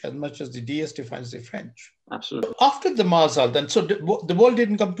English as much as the DS defines the French. Absolutely. After the Marzal, then, so the world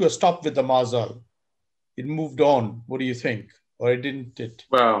didn't come to a stop with the Marzal. It moved on. What do you think? Or it didn't?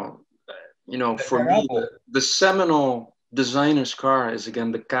 Well, for me, the seminal designer's car is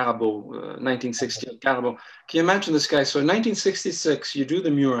again the Carabo, 1968 Carabo. Can you imagine this guy? So in 1966, you do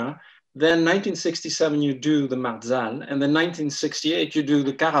the Mura. Then 1967, you do the Marzal. And then 1968, you do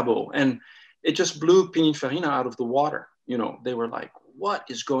the Carabo. And it just blew Pininfarina out of the water. They were like, what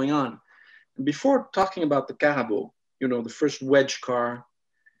is going on? And before talking about the Carabo, the first wedge car,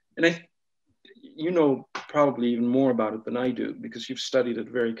 and probably even more about it than I do because you've studied it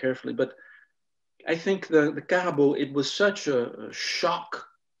very carefully. But I think the Carabo, it was such a shock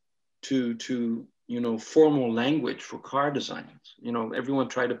to formal language for car design. Everyone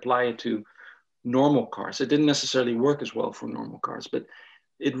tried to apply it to normal cars. It didn't necessarily work as well for normal cars, but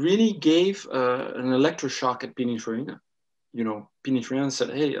it really gave an electroshock at Pininfarina. Pininfarina said,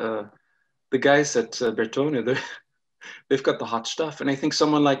 hey, the guys at Bertone, they've got the hot stuff. And I think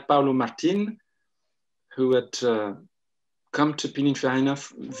someone like Paulo Martin, who had come to Pininfarina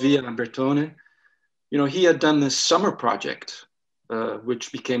via Bertone, he had done this summer project,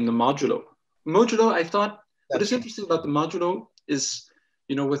 which became the Modulo. Modulo, I thought, what is interesting about the Modulo is,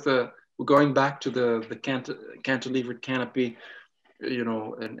 we're going back to the cantilevered canopy,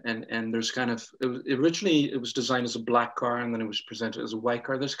 and there's kind of, originally it was designed as a black car, and then it was presented as a white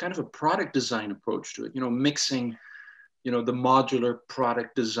car. There's kind of a product design approach to it, mixing, the modular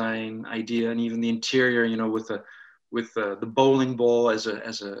product design idea, and even the interior, with the bowling ball as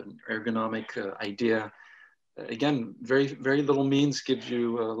an ergonomic idea. Again, very, very little means gives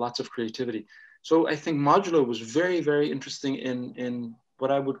you lots of creativity. So I think Modulo was very, very interesting in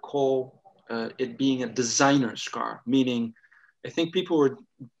what I would call it being a designer's car, meaning I think people were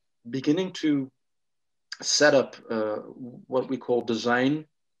beginning to set up what we call design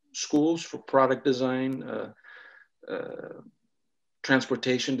schools for product design,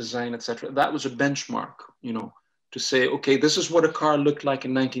 transportation design, etc. That was a benchmark, to say, okay, this is what a car looked like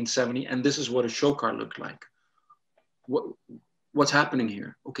in 1970, and this is what a show car looked like. What's happening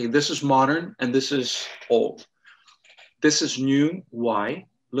here? Okay, this is modern, and this is old. This is new. Why?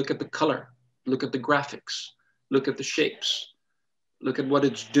 Look at the color. Look at the graphics. Look at the shapes. Look at what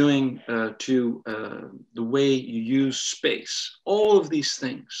it's doing to the way you use space. All of these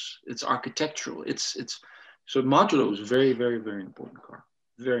things. It's architectural. So Modulo is a very, very, very important car.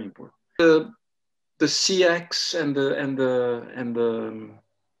 Very important. The CX and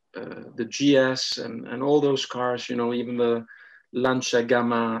the GS and all those cars, even the Lancia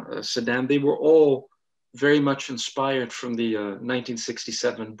Gamma sedan, they were all very much inspired from the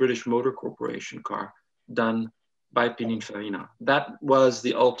 1967 British Motor Corporation car done by Pininfarina. That was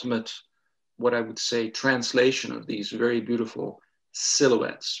the ultimate, what I would say, translation of these very beautiful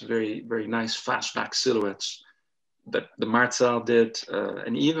silhouettes, very, very nice fastback silhouettes that the Marzal did,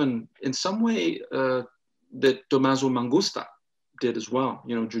 and even in some way that Tommaso Mangusta did as well,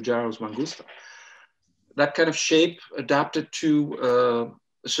 Giugiaro's Mangusta. That kind of shape adapted to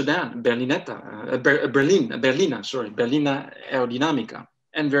a sedan, Berlina aerodynamica,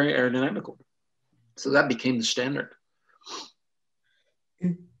 and very aerodynamical. So that became the standard.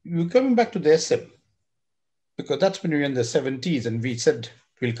 We're coming back to the SM, because that's when we were in the 70s and we said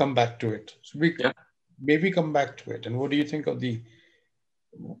we'll come back to it. So maybe come back to it. And what do you think of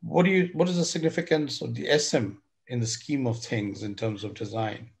what is the significance of the SM in the scheme of things in terms of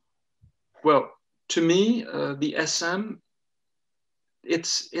design? Well, to me, the SM,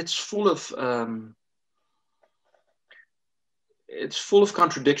 it's full of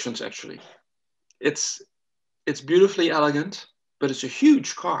contradictions, actually. It's beautifully elegant, but it's a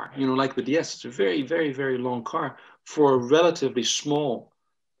huge car, like the DS. It's a very, very, very long car for a relatively small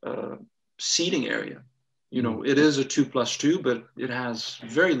seating area. It is a 2+2, but it has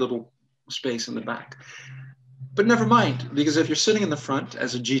very little space in the back. But never mind, because if you're sitting in the front,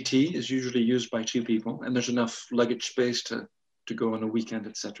 as a GT is usually used by two people, and there's enough luggage space to go on a weekend,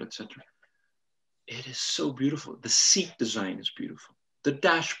 etc., etc. It is so beautiful. The seat design is beautiful. The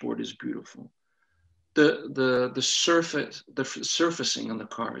dashboard is beautiful. The surfacing on the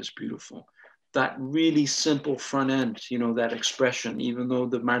car is beautiful. That really simple front end, that expression, even though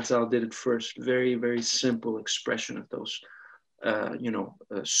the Marzal did it first, very, very simple expression of those,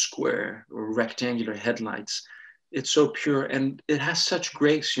 square or rectangular headlights. It's so pure, and it has such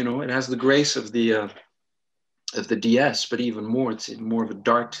grace, it has the grace of the DS, but even more, it's in more of a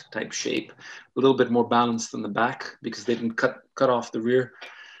dart type shape, a little bit more balanced than the back, because they didn't cut off the rear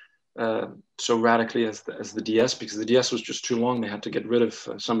so radically as the DS, because the DS was just too long. They had to get rid of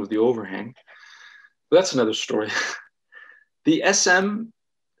some of the overhang. But that's another story. The SM,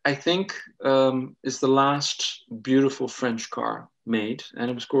 I think, is the last beautiful French car made,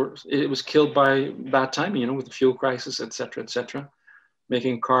 and it was killed by bad timing, with the fuel crisis, etc., etc.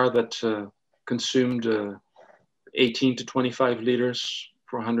 Making a car that consumed 18 to 25 liters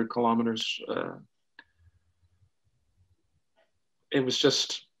for 100 kilometers. It was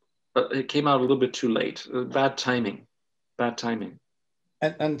just, it came out a little bit too late. Bad timing.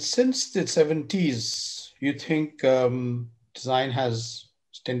 And since the 70s, you think design has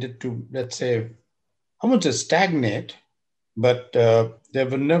tended to, let's say, I won't say stagnate, but there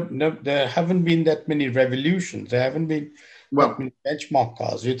haven't been that many revolutions. There haven't been that many benchmark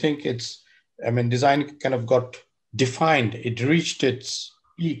cars. You think design kind of got defined. It reached its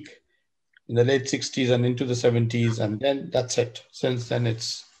peak in the late 60s and into the 70s, and then that's it. Since then,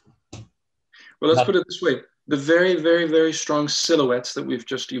 it's Well, let's not. put it this way. The very, very, very strong silhouettes that we've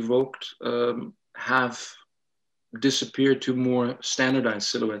just evoked have disappeared to more standardized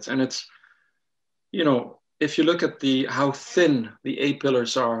silhouettes. And it's, you know, if you look at how thin the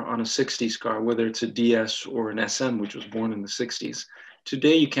A-pillars are on a 60s car, whether it's a DS or an SM, which was born in the 60s,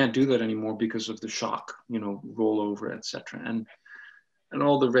 today you can't do that anymore because of the shock, you know, rollover, etc., and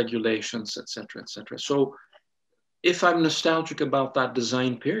all the regulations, etc., etc. So if I'm nostalgic about that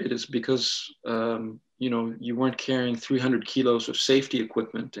design period, it's because you know, you weren't carrying 300 kilos of safety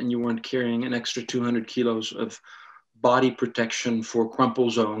equipment, and you weren't carrying an extra 200 kilos of body protection for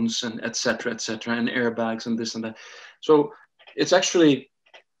crumple zones, and et cetera, and airbags and this and that. So it's actually,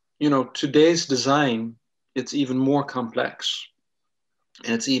 you know, today's design, it's even more complex,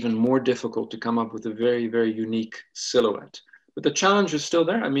 and it's even more difficult to come up with a very, very unique silhouette. But the challenge is still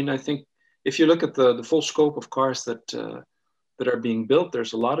there. I mean, I think if you look at the full scope of cars that are being built,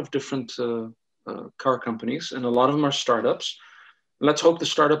 there's a lot of different car companies, and a lot of them are startups. Let's hope the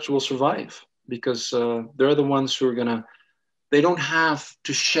startups will survive, because they're the ones who are they don't have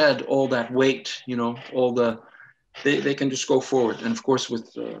to shed all that weight, you know, they can just go forward. And of course,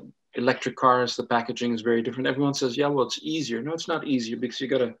 with electric cars, the packaging is very different. Everyone says, yeah, well, it's easier. No, it's not easier, because you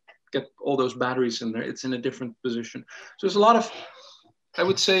got to get all those batteries in there. It's in a different position. So there's a lot of, I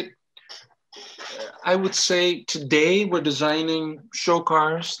would say today we're designing show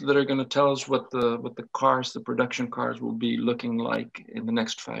cars that are going to tell us what the production cars will be looking like in the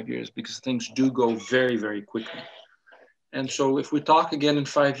next 5 years, because things do go very, very quickly. And so if we talk again in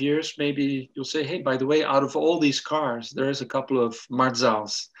 5 years, maybe you'll say, hey, by the way, out of all these cars, there is a couple of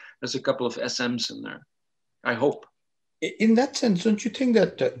Marzals, there's a couple of SMs in there. I hope. In that sense, don't you think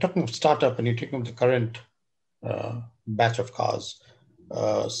that talking of startup, and you take of the current batch of cars,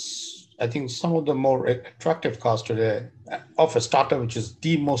 I think some of the more attractive cars today of a startup, which is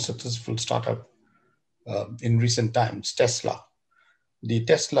the most successful startup in recent times, Tesla. The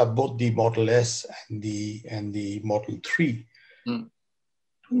Tesla, both the Model S and the Model 3,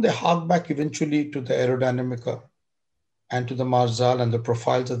 they hark back eventually to the aerodynamica and to the Marzal, and the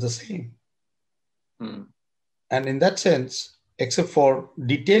profiles are the same. And in that sense, except for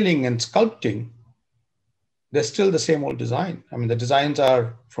detailing and sculpting, they're still the same old design. I mean, the designs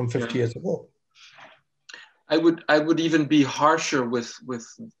are from 50 years ago. I would even be harsher with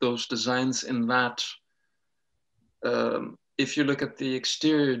those designs in that if you look at the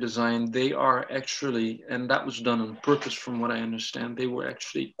exterior design, they are actually, and that was done on purpose from what I understand, they were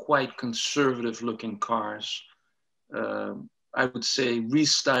actually quite conservative looking cars. I would say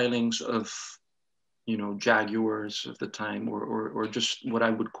restylings of, you know, Jaguars of the time, or just what I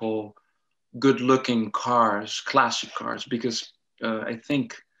would call good looking cars, classic cars, because I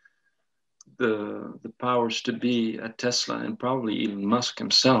think the powers to be at Tesla, and probably Elon Musk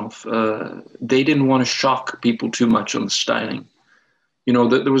himself, they didn't want to shock people too much on the styling. You know,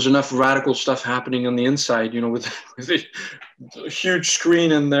 there was enough radical stuff happening on the inside, you know, with a huge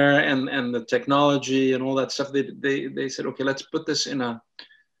screen in there, and the technology and all that stuff. They said, okay, let's put this in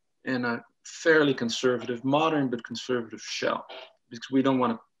a fairly conservative, modern but conservative shell, because we don't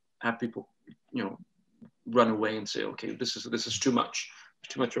want to have people, you know, run away and say, okay, this is too much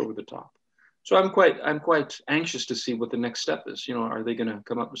over the top. So I'm quite anxious to see what the next step is. You know, are they going to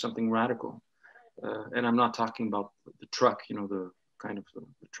come up with something radical? And I'm not talking about the truck, you know, the kind of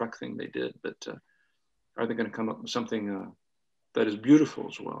the truck thing they did, but are they going to come up with something that is beautiful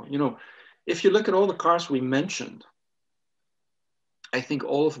as well? You know, if you look at all the cars we mentioned, I think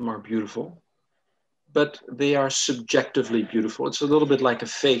all of them are beautiful, but they are subjectively beautiful. It's a little bit like a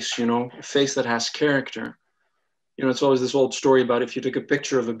face, you know, a face that has character. You know, it's always this old story about if you took a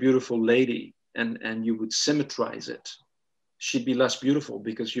picture of a beautiful lady and you would symmetrize it, she'd be less beautiful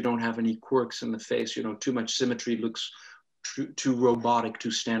because you don't have any quirks in the face. You know, too much symmetry looks too robotic,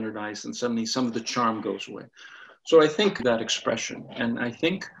 too standardized, and suddenly some of the charm goes away. So I think that expression, and I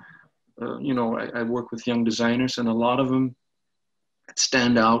think, you know, I work with young designers, and a lot of them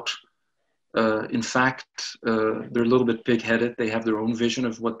stand out. In fact, they're a little bit pig-headed. They have their own vision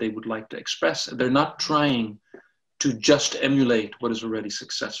of what they would like to express. They're not trying to just emulate what is already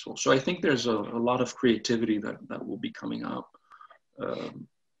successful. So I think there's a lot of creativity that will be coming up.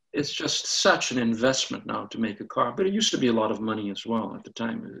 It's just such an investment now to make a car, but it used to be a lot of money as well at the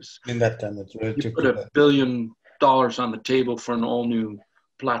time. It was, in that time, it's relative. You put $1 billion on the table for an all new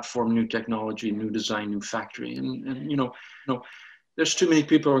platform, new technology, new design, new factory. And you know, there's too many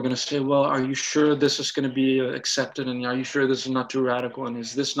people who are going to say, well, are you sure this is going to be accepted? And are you sure this is not too radical? And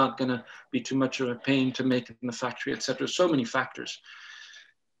is this not going to be too much of a pain to make in the factory, et cetera? So many factors.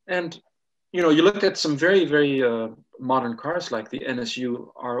 And you know, you look at some very, very modern cars like the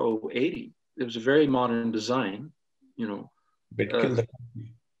NSU RO80. It was a very modern design, you know. But it killed the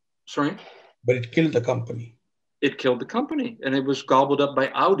company. Sorry? But it killed the company. It killed the company, and it was gobbled up by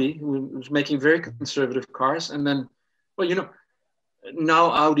Audi, who was making very conservative cars. And then, well, you know, now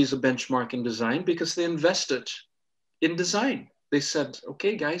Audi's a benchmark in design because they invested in design. They said,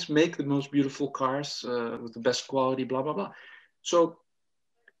 okay, guys, make the most beautiful cars with the best quality, blah, blah, blah. So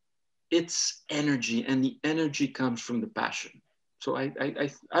it's energy, and the energy comes from the passion. So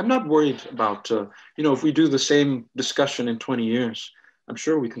I'm not worried about, you know, if we do the same discussion in 20 years, I'm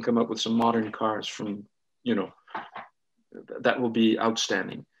sure we can come up with some modern cars from, you know, that will be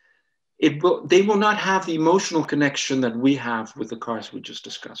outstanding. They will not have the emotional connection that we have with the cars we just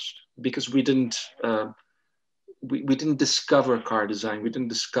discussed, because we didn't discover car design. We didn't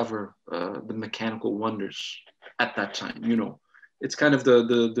discover the mechanical wonders at that time. You know, it's kind of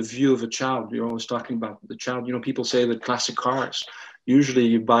the view of a child. You're always talking about the child. You know, people say that classic cars, usually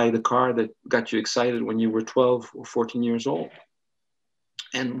you buy the car that got you excited when you were 12 or 14 years old.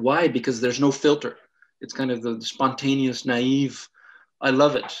 And why? Because there's no filter. It's kind of the spontaneous, naive. I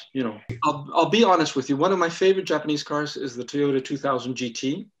love it. You know, I'll be honest with you. One of my favorite Japanese cars is the Toyota 2000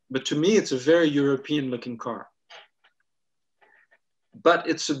 GT, but to me, it's a very European looking car. But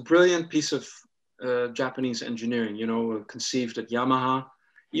it's a brilliant piece of Japanese engineering, you know, conceived at Yamaha.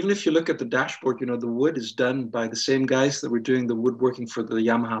 Even if you look at the dashboard, you know, the wood is done by the same guys that were doing the woodworking for the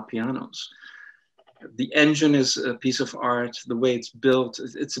Yamaha pianos. The engine is a piece of art. The way it's built,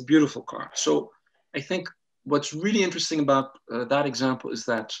 it's a beautiful car. So I think what's really interesting about that example is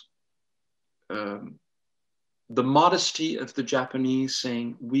that the modesty of the Japanese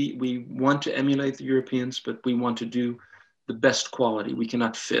saying, we want to emulate the Europeans, but we want to do the best quality. We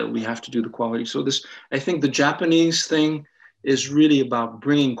cannot fail. We have to do the quality. So this, I think the Japanese thing is really about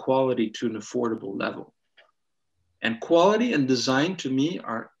bringing quality to an affordable level. And quality and design to me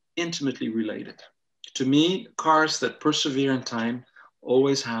are intimately related. To me, cars that persevere in time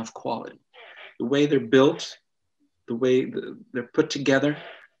always have quality. The way they're built, the way they're put together,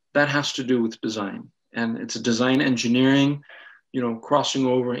 that has to do with design. And it's a design engineering, you know, crossing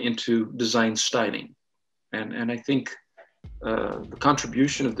over into design styling. And I think the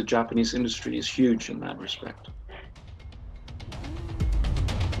contribution of the Japanese industry is huge in that respect.